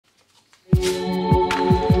Good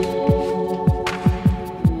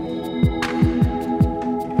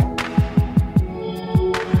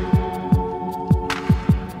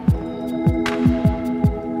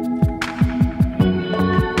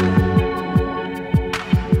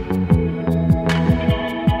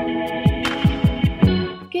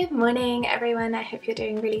morning everyone, I hope you're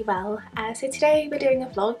doing really well. So today we're doing a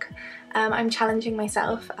vlog. I'm challenging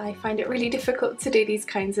myself. I find it really difficult to do these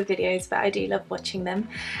kinds of videos, but I do love watching them.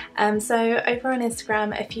 So over on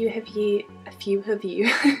Instagram, a few of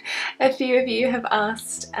you have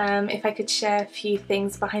asked if I could share a few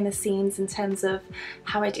things behind the scenes in terms of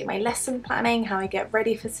how I do my lesson planning, how I get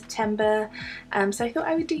ready for September. So I thought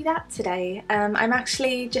I would do that today. I'm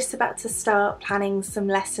actually just about to start planning some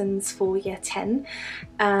lessons for year 10.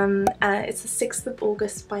 It's the 6th of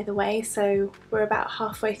August, by the way, so we're about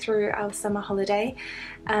halfway through our summer holiday,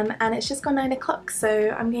 and it's just gone 9 o'clock,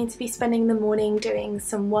 so I'm going to be spending the morning doing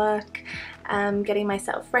some work, getting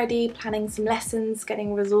myself ready, planning some lessons,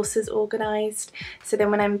 getting resources organised, so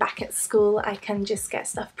then when I'm back at school I can just get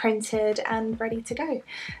stuff printed and ready to go.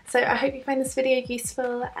 So I hope you find this video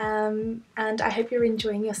useful, and I hope you're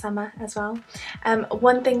enjoying your summer as well.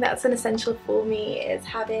 One thing that's an essential for me is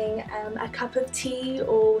having a cup of tea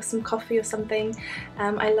or some coffee or something.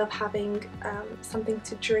 I love having something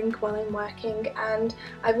to drink while I'm working, and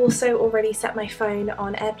I've also already set my phone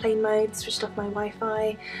on airplane mode, switched off my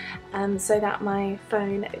Wi-Fi, so that my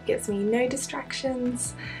phone gives me no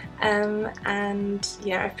distractions, and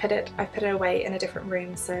yeah, I've put it away in a different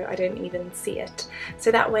room so I don't even see it,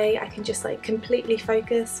 so that way I can just like completely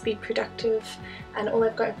focus, be productive, and all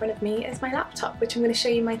I've got in front of me is my laptop, which I'm going to show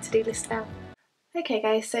you my to-do list now. Okay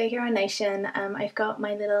guys, so here on Nation, I've got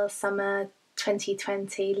my little summer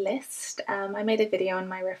 2020 list. I made a video on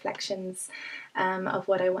my reflections of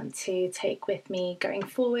what I want to take with me going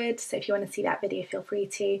forward, so if you want to see that video feel free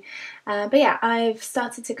to. But yeah, I've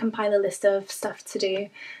started to compile a list of stuff to do,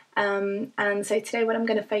 and so today what I'm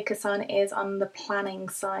going to focus on is on the planning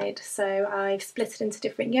side. So I've split it into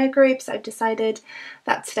different year groups. I've decided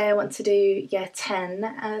that today I want to do year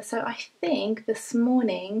 10, so I think this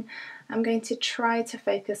morning I'm going to try to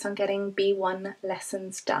focus on getting B1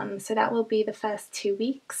 lessons done. So that will be the first 2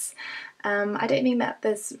 weeks. I don't think that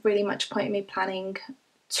there's really much point in me planning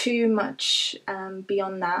too much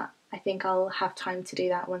beyond that. I think I'll have time to do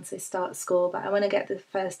that once I start school, but I want to get the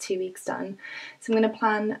first 2 weeks done. So I'm going to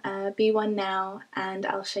plan B1 now, and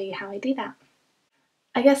I'll show you how I do that.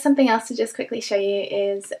 I guess something else to just quickly show you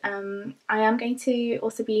is I am going to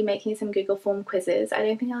also be making some Google form quizzes. I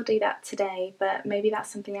don't think I'll do that today, but maybe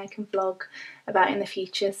that's something I can vlog about in the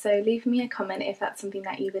future. So leave me a comment if that's something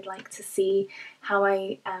that you would like to see, how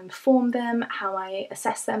I form them, how I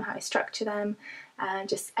assess them, how I structure them,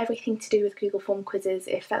 just everything to do with Google form quizzes.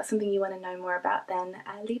 If that's something you want to know more about, then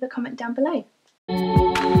leave a comment down below.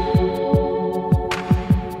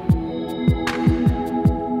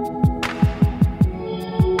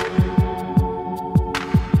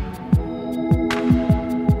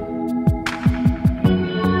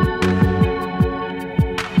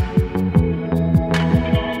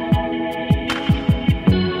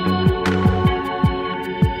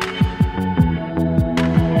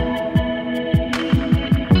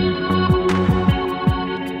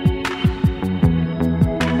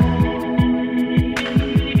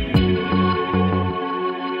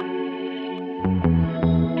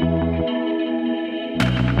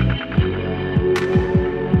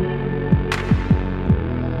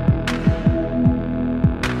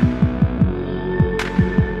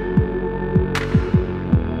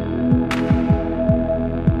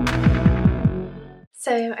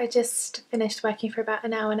 So I just finished working for about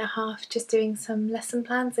an hour and a half just doing some lesson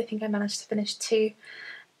plans. I think I managed to finish 2,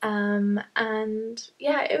 and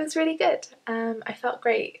yeah, it was really good. I felt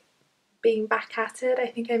great being back at it. I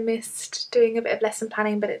think I missed doing a bit of lesson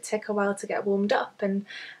planning, but it took a while to get warmed up, and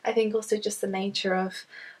I think also just the nature of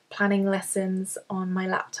planning lessons on my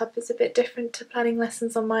laptop is a bit different to planning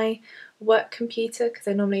lessons on my work computer, because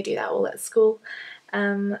I normally do that all at school.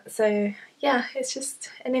 So yeah, it's just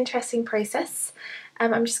an interesting process.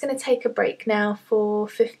 I'm just going to take a break now for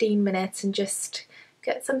 15 minutes and just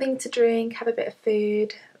get something to drink, have a bit of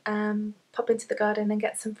food, pop into the garden and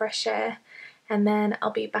get some fresh air, and then I'll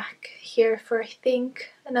be back here for I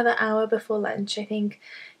think another hour before lunch. I think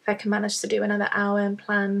if I can manage to do another hour and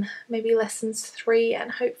plan maybe lessons 3 and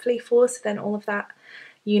hopefully 4, so then all of that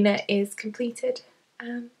unit is completed.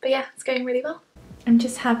 But yeah, it's going really well. I'm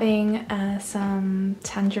just having some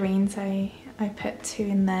tangerines. I put 2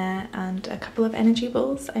 in there and a couple of energy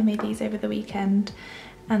balls. I made these over the weekend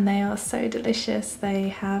and they are so delicious. They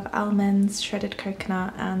have almonds, shredded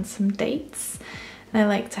coconut and some dates. and I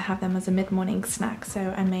like to have them as a mid-morning snack,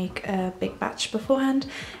 so I make a big batch beforehand.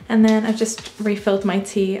 And then I've just refilled my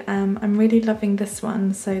tea. I'm really loving this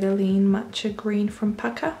one, so the lean matcha green from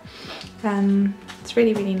Pukka. It's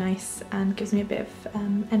really, really nice and gives me a bit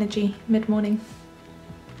of energy mid-morning.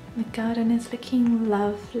 The garden is looking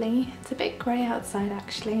lovely. It's a bit grey outside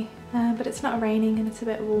actually, but it's not raining and it's a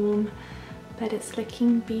bit warm, but it's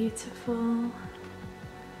looking beautiful. I'm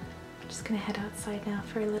just gonna head outside now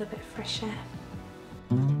for a little bit of fresh air.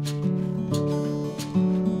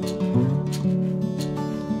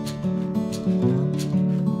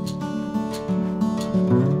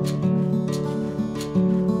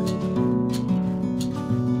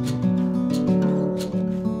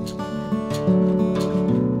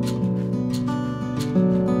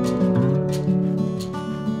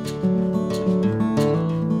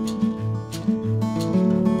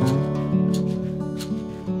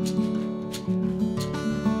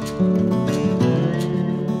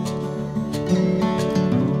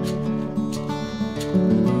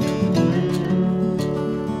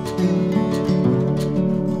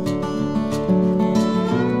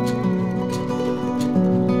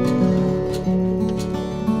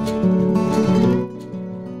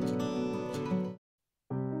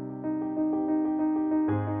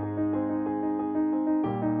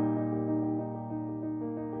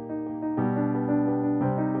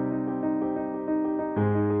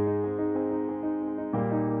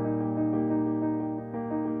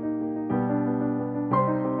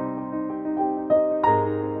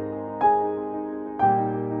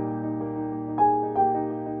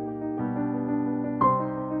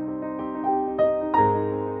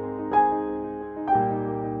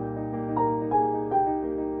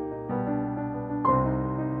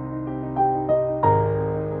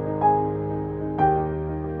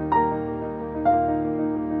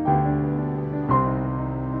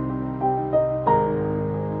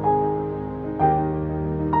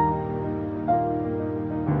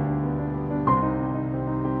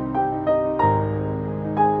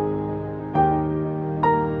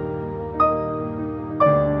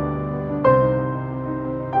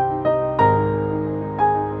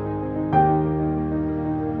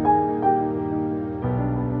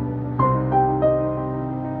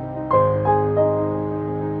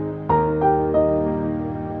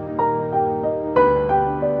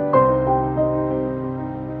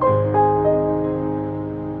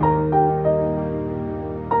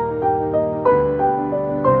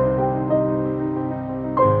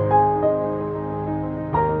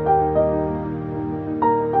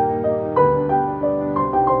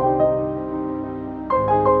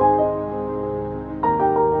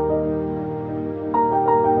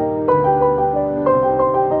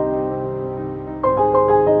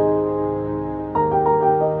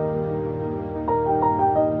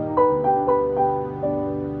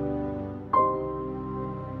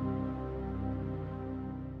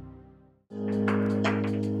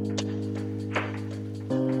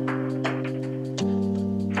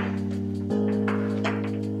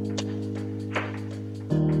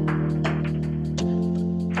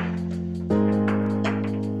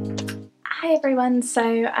 Hi everyone,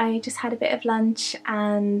 so I just had a bit of lunch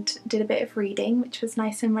and did a bit of reading, which was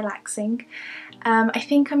nice and relaxing. I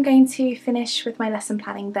think I'm going to finish with my lesson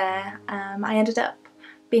planning there. I ended up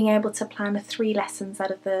being able to plan 3 lessons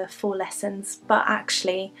out of the 4 lessons, but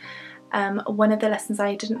actually one of the lessons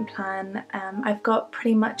I didn't plan, I've got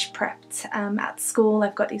pretty much prepped at school.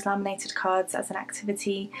 I've got these laminated cards as an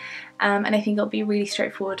activity, and I think it'll be really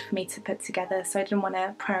straightforward for me to put together, so I didn't want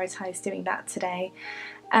to prioritise doing that today.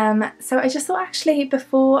 So I just thought actually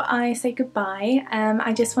before I say goodbye,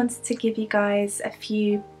 I just wanted to give you guys a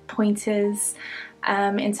few pointers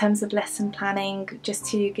in terms of lesson planning, just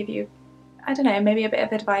to give you, I don't know, maybe a bit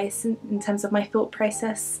of advice in terms of my thought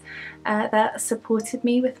process that supported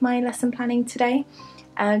me with my lesson planning today,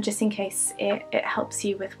 just in case it helps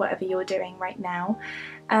you with whatever you're doing right now.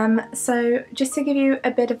 So just to give you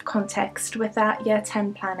a bit of context with that Year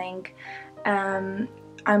 10 planning,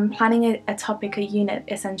 I'm planning a topic, a unit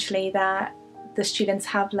essentially, that the students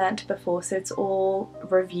have learnt before, so it's all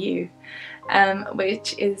review,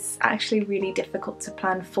 which is actually really difficult to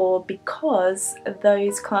plan for because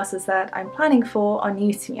those classes that I'm planning for are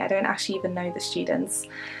new to me. I don't actually even know the students,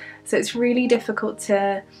 so it's really difficult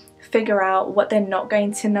to figure out what they're not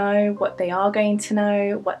going to know, what they are going to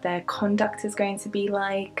know, what their conduct is going to be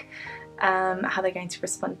like, how they're going to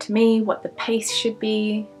respond to me, what the pace should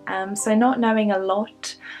be. So not knowing a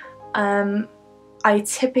lot, I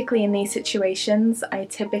typically, in these situations, I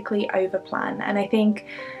typically overplan, and I think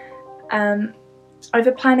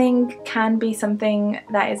overplanning can be something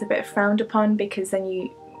that is a bit frowned upon, because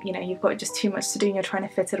then you know, you've got just too much to do and you're trying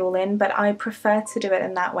to fit it all in, but I prefer to do it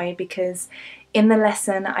in that way because in the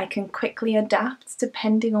lesson I can quickly adapt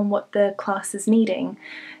depending on what the class is needing.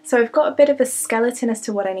 So I've got a bit of a skeleton as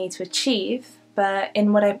to what I need to achieve, but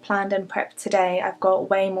in what I planned and prepped today I've got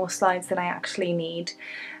way more slides than I actually need.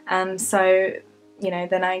 So you know,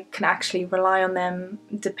 then I can actually rely on them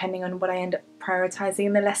depending on what I end up prioritising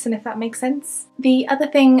in the lesson, if that makes sense. The other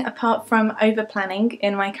thing, apart from over planning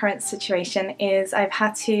in my current situation, is I've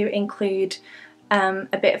had to include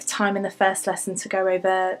a bit of time in the first lesson to go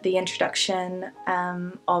over the introduction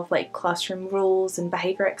of like classroom rules and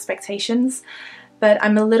behaviour expectations. But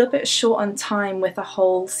I'm a little bit short on time with a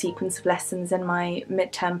whole sequence of lessons in my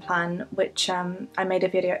midterm plan, which I made a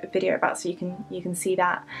video about, so you can see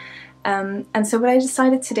that. And so what I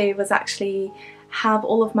decided to do was actually have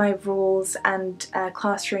all of my rules and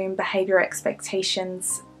classroom behaviour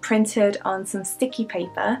expectations printed on some sticky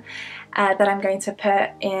paper that I'm going to put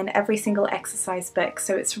in every single exercise book,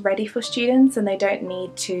 so it's ready for students and they don't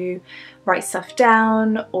need to write stuff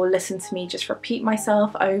down or listen to me just repeat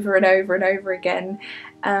myself over and over and over again.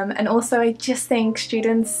 And also I just think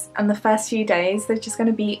students on the first few days, they're just going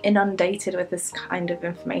to be inundated with this kind of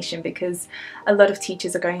information because a lot of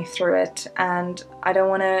teachers are going through it, and I don't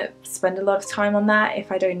want to spend a lot of time on that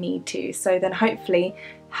if I don't need to. So then hopefully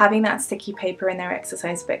having that sticky paper in their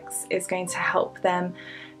exercise books is going to help them,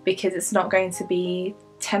 because it's not going to be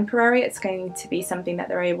temporary, it's going to be something that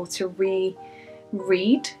they're able to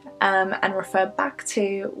reread and refer back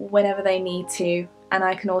to whenever they need to. And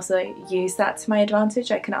I can also use that to my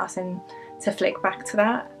advantage. I can ask them to flick back to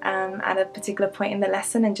that at a particular point in the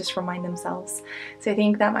lesson and just remind themselves. So I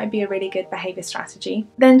think that might be a really good behaviour strategy.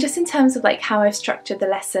 Then just in terms of like how I've structured the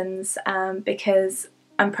lessons, because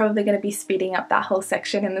I'm probably going to be speeding up that whole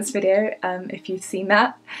section in this video if you've seen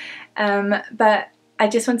that. But I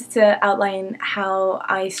just wanted to outline how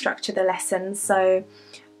I structure the lessons. So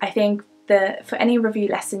I think for any review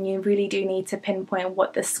lesson you really do need to pinpoint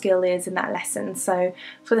what the skill is in that lesson. So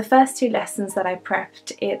for the first two lessons that I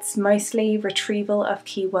prepped, it's mostly retrieval of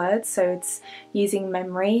keywords, so it's using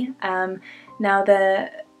memory. Now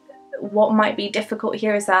what might be difficult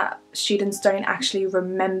here is that students don't actually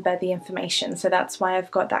remember the information, so that's why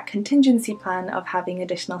I've got that contingency plan of having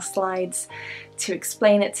additional slides to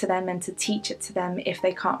explain it to them and to teach it to them if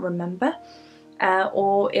they can't remember,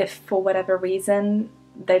 or if for whatever reason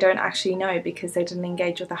they don't actually know because they didn't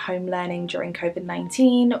engage with the home learning during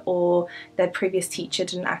COVID-19, or their previous teacher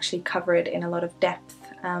didn't actually cover it in a lot of depth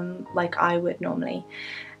like I would normally.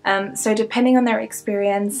 So depending on their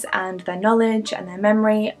experience and their knowledge and their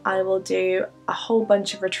memory, I will do a whole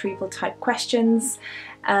bunch of retrieval type questions,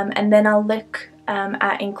 and then I'll look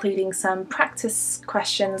at including some practice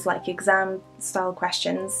questions like exam style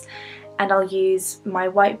questions, and I'll use my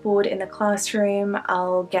whiteboard in the classroom.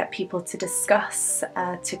 I'll get people to discuss,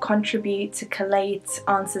 to contribute, to collate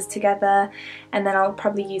answers together, and then I'll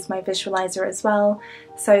probably use my visualizer as well.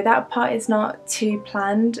 So that part is not too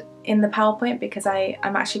planned in the PowerPoint because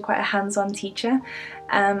I'm actually quite a hands-on teacher,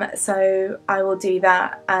 so I will do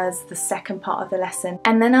that as the second part of the lesson.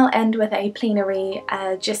 And then I'll end with a plenary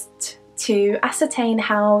just to ascertain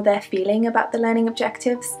how they're feeling about the learning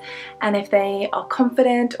objectives and if they are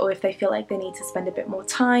confident or if they feel like they need to spend a bit more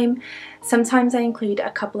time. Sometimes I include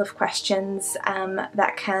a couple of questions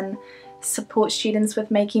that can support students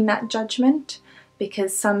with making that judgment,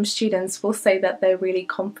 because some students will say that they're really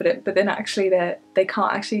confident but then actually they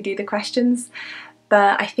can't actually do the questions.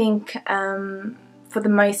 But I think for the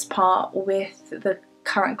most part with the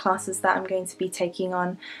current classes that I'm going to be taking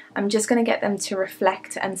on, I'm just going to get them to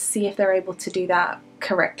reflect and see if they're able to do that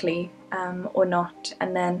correctly or not,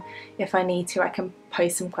 and then if I need to I can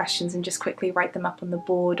pose some questions and just quickly write them up on the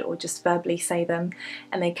board or just verbally say them,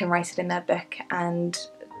 and they can write it in their book, and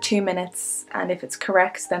 2 minutes, and if it's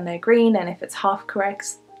correct then they're green, and if it's half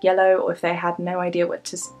correct yellow, or if they had no idea what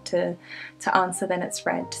to answer then it's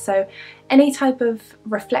red. So any type of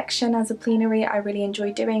reflection as a plenary I really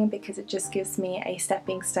enjoy doing because it just gives me a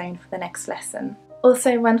stepping stone for the next lesson.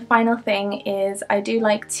 Also, one final thing is I do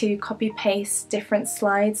like to copy paste different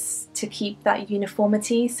slides to keep that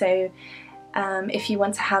uniformity. So if you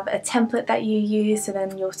want to have a template that you use, so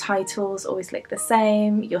then your titles always look the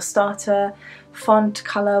same, your starter, font,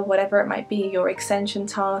 colour, whatever it might be, your extension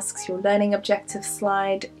tasks, your learning objective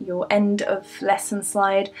slide, your end of lesson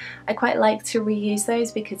slide, I quite like to reuse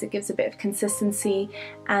those because it gives a bit of consistency,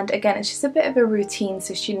 and again it's just a bit of a routine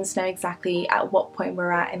so students know exactly at what point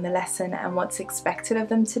we're at in the lesson and what's expected of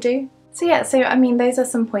them to do. So yeah, so I mean those are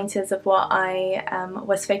some pointers of what I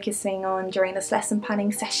was focusing on during this lesson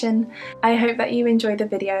planning session. I hope that you enjoyed the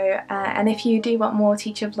video, and if you do want more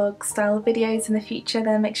teacher vlog style videos in the future,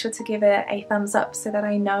 then make sure to give it a thumbs up so that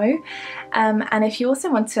I know. And if you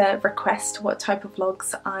also want to request what type of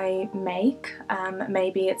vlogs I make,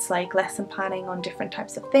 maybe it's like lesson planning on different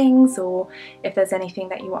types of things, or if there's anything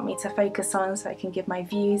that you want me to focus on so I can give my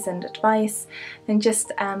views and advice, then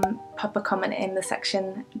just pop a comment in the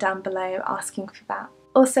section down below asking for that.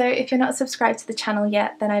 Also, if you're not subscribed to the channel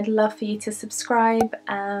yet, then I'd love for you to subscribe.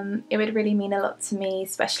 It would really mean a lot to me,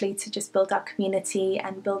 especially to just build our community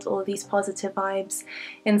and build all these positive vibes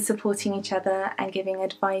in supporting each other and giving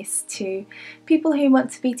advice to people who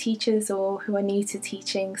want to be teachers or who are new to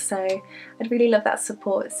teaching. So I'd really love that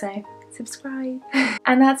support, so subscribe.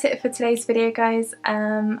 And that's it for today's video, guys.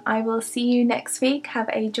 I will see you next week. Have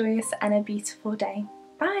a joyous and a beautiful day.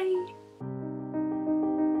 Bye!